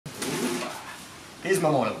Here's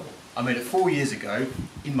my monocle. I made it 4 years ago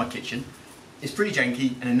in my kitchen. It's pretty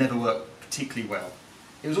janky and it never worked particularly well.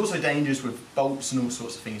 It was also dangerous with bolts and all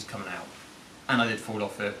sorts of things coming out. And I did fall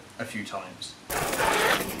off it a few times.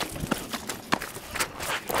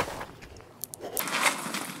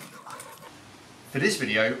 For this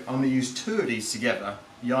video, I'm going to use 2 of these together.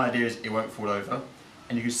 The idea is it won't fall over,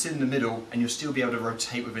 and you can sit in the middle and you'll still be able to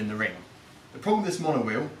rotate within the ring. The problem with this mono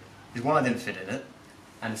wheel is one, I didn't fit in it,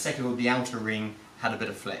 and the second of all, the outer ring had a bit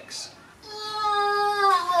of flex.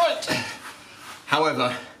 Right.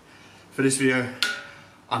 However, for this video,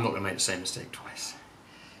 I'm not going to make the same mistake twice.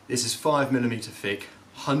 This is 5mm thick,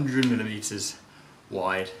 100mm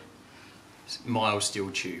wide, mild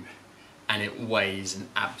steel tube, and it weighs an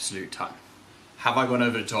absolute ton. Have I gone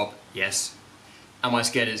over the top? Yes. Am I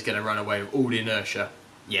scared it's going to run away with all the inertia?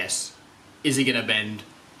 Yes. Is it going to bend?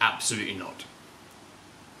 Absolutely not.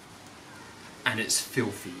 And it's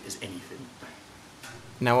filthy as anything.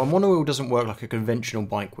 Now, a monowheel doesn't work like a conventional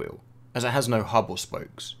bike wheel, as it has no hub or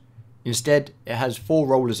spokes. Instead, it has 4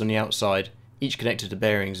 rollers on the outside, each connected to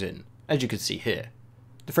bearings in, as you can see here.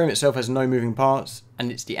 The frame itself has no moving parts,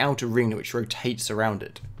 and it's the outer ring which rotates around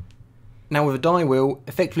it. Now with a die wheel,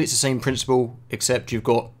 effectively it's the same principle, except you've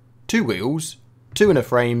got 2 wheels, 2 inner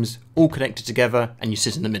frames, all connected together, and you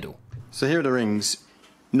sit in the middle. So here are the rings.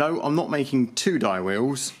 No, I'm not making 2 die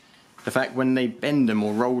wheels. The fact when they bend them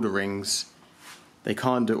or roll the rings, they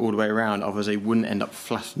can't do it all the way around, otherwise they wouldn't end up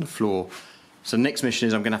flat on the floor. So the next mission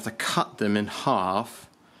is I'm going to have to cut them in half,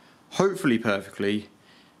 hopefully perfectly,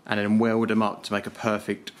 and then weld them up to make a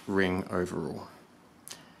perfect ring overall.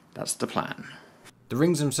 That's the plan. The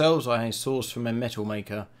rings themselves I sourced from a metal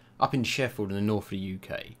maker up in Sheffield in the north of the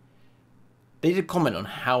UK. They did comment on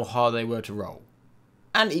how hard they were to roll,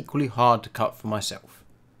 and equally hard to cut for myself.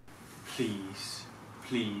 Please,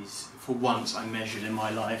 please, for once I measured in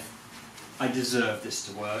my life. I deserve this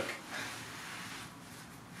to work.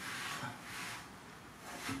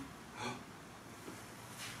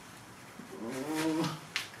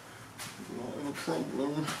 No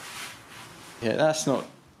problem. Yeah, that's not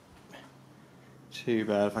too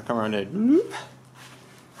bad. If I come around here,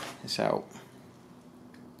 it's out.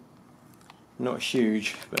 Not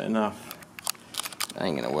huge, but enough. That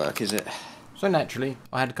ain't gonna work, is it? So naturally,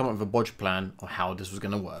 I had to come up with a bodge plan on how this was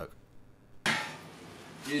going to work.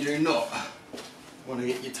 You do not want to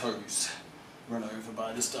get your toes run over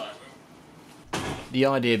by this die wheel. The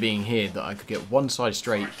idea being here that I could get one side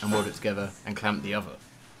straight and weld it together and clamp the other.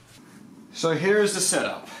 So here is the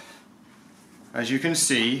setup. As you can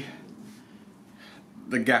see,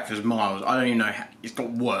 the gap is miles. I don't even know how, it's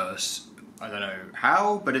got worse. I don't know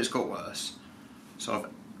how, but it's got worse. So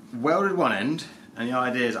I've welded one end, and the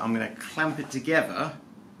idea is I'm going to clamp it together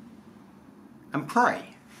and pray.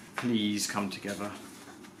 Please come together.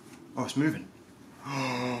 Oh, it's moving.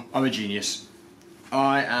 I'm a genius.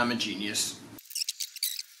 I am a genius.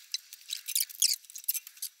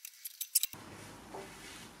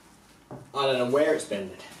 I don't know where it's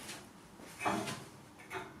bended.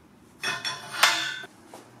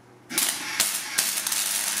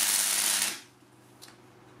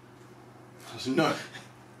 No.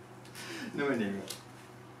 Nowhere near it.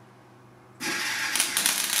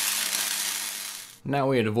 Now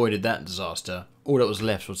we had avoided that disaster, all that was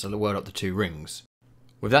left was to weld up the 2 rings.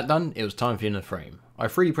 With that done, it was time for the inner frame. I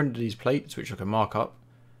 3D printed these plates, which I can mark up,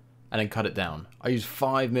 and then cut it down. I used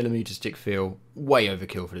 5mm stick feel, way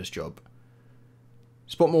overkill for this job.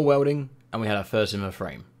 Spot more welding, and we had our first inner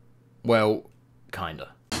frame. Well,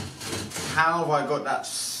 kinda. How have I got that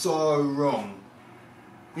so wrong?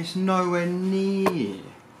 It's nowhere near.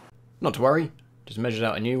 Not to worry, just measured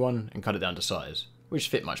out a new one and cut it down to size, which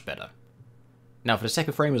fit much better. Now for the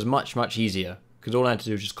second frame was much easier, because all I had to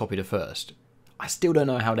do was just copy the first. I still don't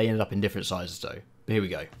know how they ended up in different sizes though, but here we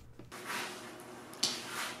go.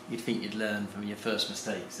 You'd think you'd learn from your first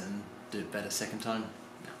mistakes and do it better second time?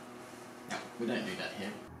 No, we don't do that here.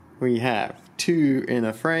 We have 2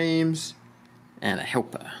 inner frames and a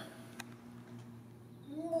helper.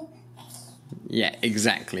 Yeah,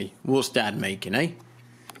 exactly. What's Dad making, eh?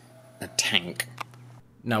 A tank.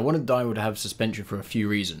 Now I wanted the die wheel to have suspension for a few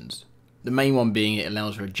reasons. The main one being it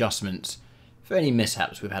allows for adjustments for any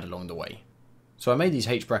mishaps we've had along the way. So I made these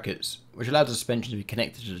H brackets, which allowed the suspension to be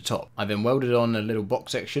connected to the top. I then welded on a little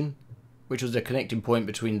box section, which was the connecting point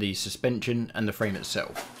between the suspension and the frame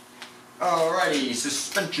itself. Alrighty,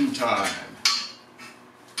 suspension time.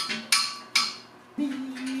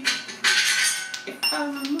 If I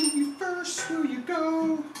remove you first, will you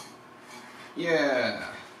go? Yeah.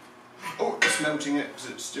 Oh, it's melting it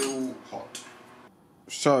because it's still hot.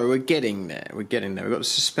 So we're getting there. We've got the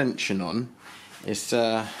suspension on. It's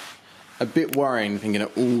a a bit worrying thinking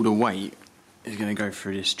that all the weight is going to go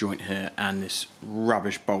through this joint here and this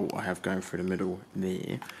rubbish bolt I have going through the middle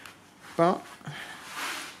there. But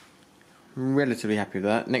I'm relatively happy with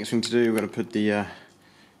that. Next thing to do, we're going to put the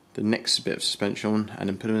next bit of suspension on and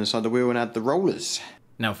then put them inside the wheel and add the rollers.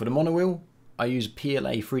 Now for the monowheel, I use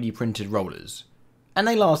PLA 3D printed rollers, and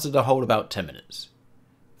they lasted a whole about 10 minutes.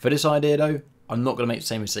 For this idea though, I'm not going to make the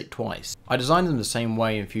same mistake twice. I designed them the same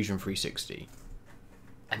way in Fusion 360,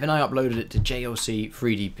 and then I uploaded it to JLC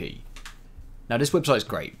 3DP. Now this website's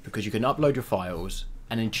great because you can upload your files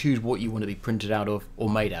and then choose what you want to be printed out of or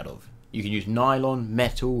made out of. You can use nylon,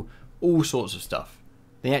 metal, all sorts of stuff.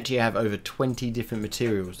 They actually have over 20 different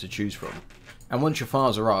materials to choose from. And once your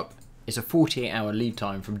files are up, it's a 48-hour lead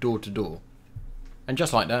time from door to door. And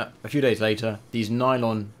just like that, a few days later, these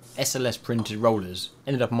nylon SLS printed rollers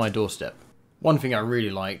ended up on my doorstep. One thing I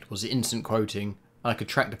really liked was the instant quoting, and I could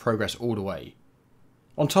track the progress all the way.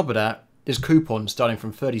 On top of that, there's coupons starting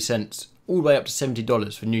from 30 cents all the way up to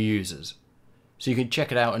 $70 for new users. So you can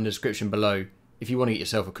check it out in the description below if you want to get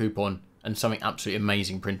yourself a coupon and something absolutely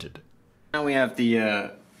amazing printed. Now we have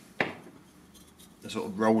the sort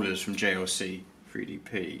of rollers from JLC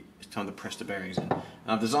 3DP. It's time to press the bearings in. And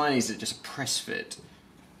I've designed these as just a press fit,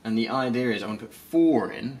 and the idea is I'm going to put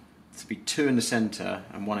 4 in, to be 2 in the centre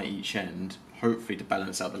and 1 at each end, hopefully to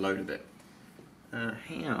balance out the load a bit.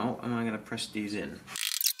 How am I going to press these in?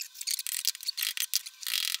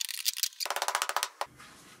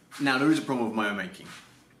 Now there is a problem with my own making.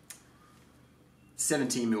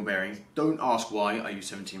 17mm bearings. Don't ask why I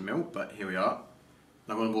use 17mm, but here we are.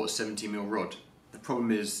 I've gone and bought a 17mm rod. The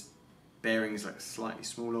problem is bearings like slightly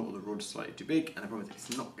smaller or the rod's slightly too big, and the problem is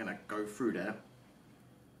it's not going to go through there.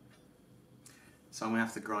 So I'm going to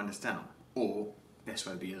have to grind this down. Or, best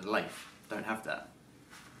way would be a lathe. Don't have that.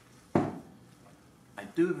 I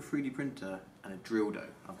do have a 3D printer and a drill dough.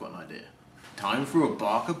 I've got an idea. Time for a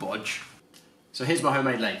Barker bodge. So here's my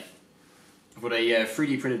homemade lathe. I've got a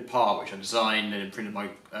 3D printed part which I designed and printed my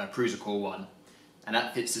Prusa Core 1, and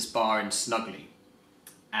that fits this bar in snugly.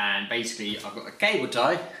 And basically I've got a cable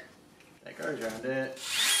tie that goes around it,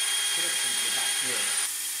 put it into the back here.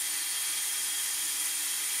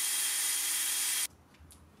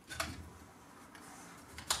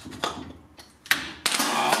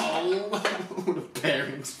 Oh, all the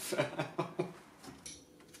bearings fell.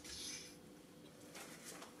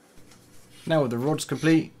 Now with the rods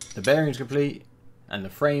complete, the bearings complete, and the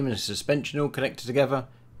frame and the suspension all connected together,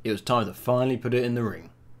 it was time to finally put it in the ring.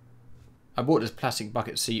 I bought this plastic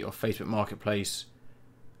bucket seat off Facebook Marketplace,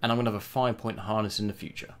 and I'm going to have a 5-point harness in the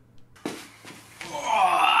future.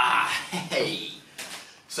 Oh, hey!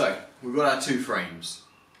 So, we've got our 2 frames.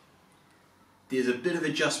 There's a bit of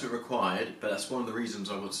adjustment required, but that's one of the reasons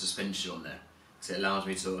I want suspension on there. So it allows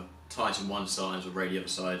me to tighten one side or raise the other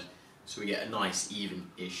side, so we get a nice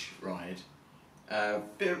even-ish ride.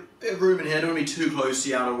 Bit of room in here, don't want to be too close to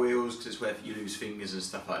the outer wheels because it's where you lose fingers and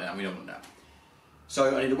stuff like that, and we don't want that.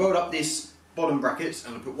 So I need to weld up this bottom brackets,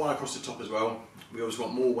 and I'll put one across the top as well. We always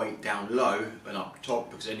want more weight down low than up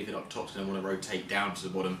top, because anything up top is going to want to rotate down to the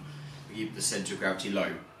bottom to keep the centre of gravity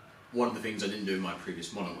low. One of the things I didn't do in my previous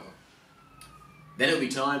monowheel. Then it'll be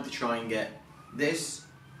time to try and get this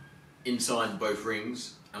inside both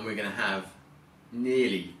rings, and we're going to have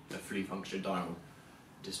nearly a fully functional dial.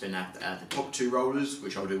 Just then have to add the top 2 rollers,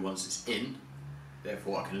 which I'll do once it's in.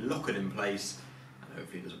 Therefore I can lock it in place and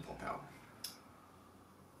hopefully it doesn't pop out.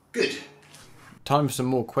 Good. Time for some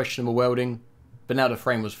more questionable welding, but now the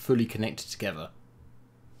frame was fully connected together.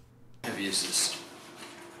 How heavy is this?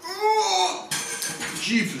 Oh,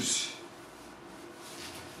 jeepers.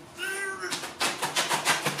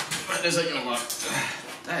 Right, there's that gonna work.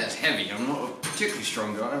 That is heavy. I'm not a particularly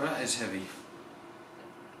strong guy, but that is heavy.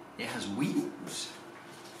 It has wheels.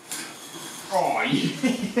 Oh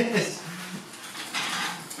yes!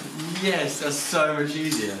 Yes, that's so much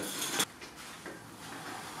easier.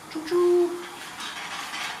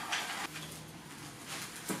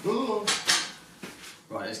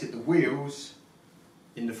 Right, let's get the wheels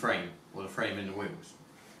in the frame, or the frame in the wheels,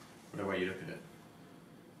 whatever way you look at it.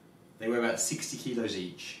 They weigh about 60 kilos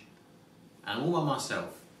each, and all by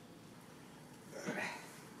myself.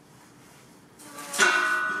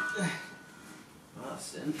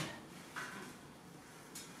 That's in.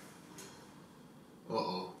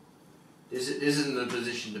 Uh-oh. This isn't the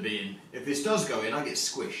position to be in. If this does go in, I get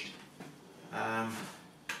squished.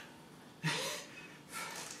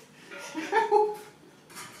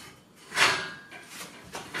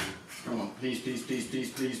 Come on, please, please, please,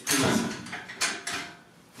 please, please, please.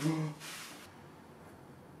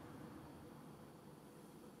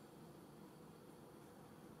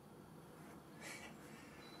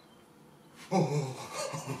 Oh,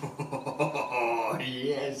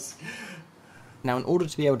 yes. Now, in order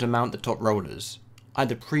to be able to mount the top rollers, I had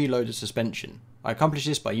to preload the suspension. I accomplished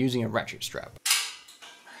this by using a ratchet strap.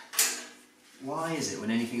 Why is it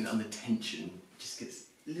when anything's under tension, it just gets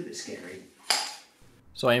a little bit scary?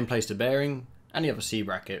 So I in-placed a bearing and the other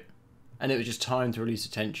C-bracket, and it was just time to release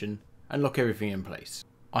the tension and lock everything in place.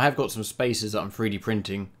 I have got some spacers that I'm 3D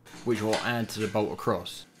printing, which will add to the bolt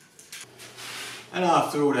across. And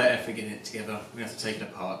after all that effort getting it together, we have to take it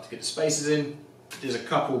apart to get the spacers in. There's a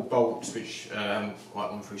couple bolts which haven't quite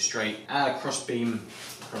gone through straight. Add a cross beam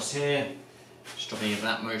across here, stop any of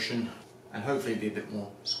that motion, and hopefully it'll be a bit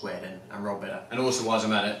more squared in and roll better. And also, while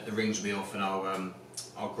I'm at it, the rings will be off, and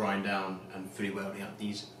I'll grind down and fully welding up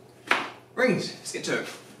these rings. Let's get to it.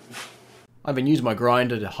 I've been using my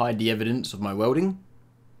grinder to hide the evidence of my welding,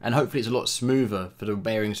 and hopefully it's a lot smoother for the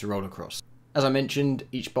bearings to roll across. As I mentioned,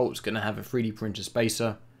 each bolt's going to have a 3D printed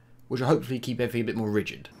spacer, which will hopefully keep everything a bit more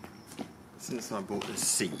rigid. Since I bought this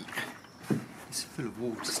seat, it's full of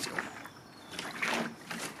water still. I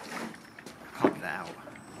can't get it out.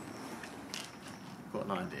 Got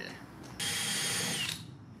an idea.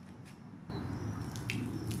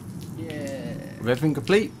 Yeah. With everything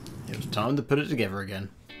complete, it was time to put it together again.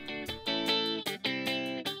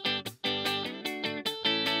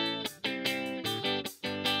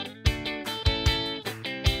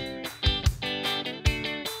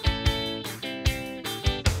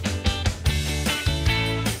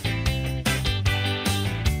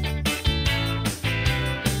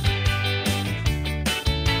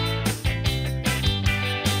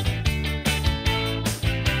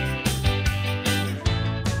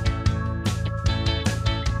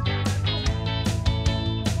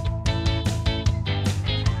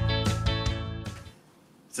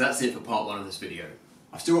 So that's it for part one of this video.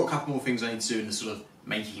 I've still got a couple more things I need to do in the sort of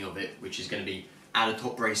making of it, which is going to be add a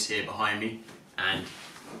top brace here behind me and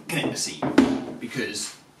connect the seat,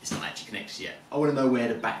 because it's not actually connected yet. I want to know where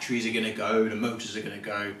the batteries are going to go, the motors are going to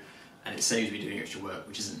go, and it saves me doing extra work,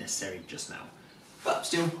 which isn't necessary just now. But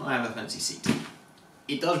still, I have a fancy seat.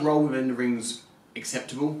 It does roll within the rings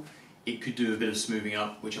acceptable. It could do a bit of smoothing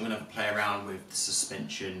up, which I'm going to have to play around with the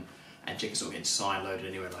suspension and check it's not getting side loaded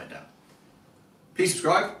anywhere like that. Please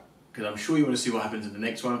subscribe, because I'm sure you want to see what happens in the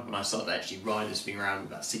next one when I start to actually ride this thing around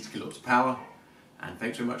with about 6 kilowatts of power. And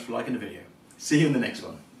thanks very much for liking the video. See you in the next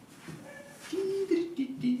one.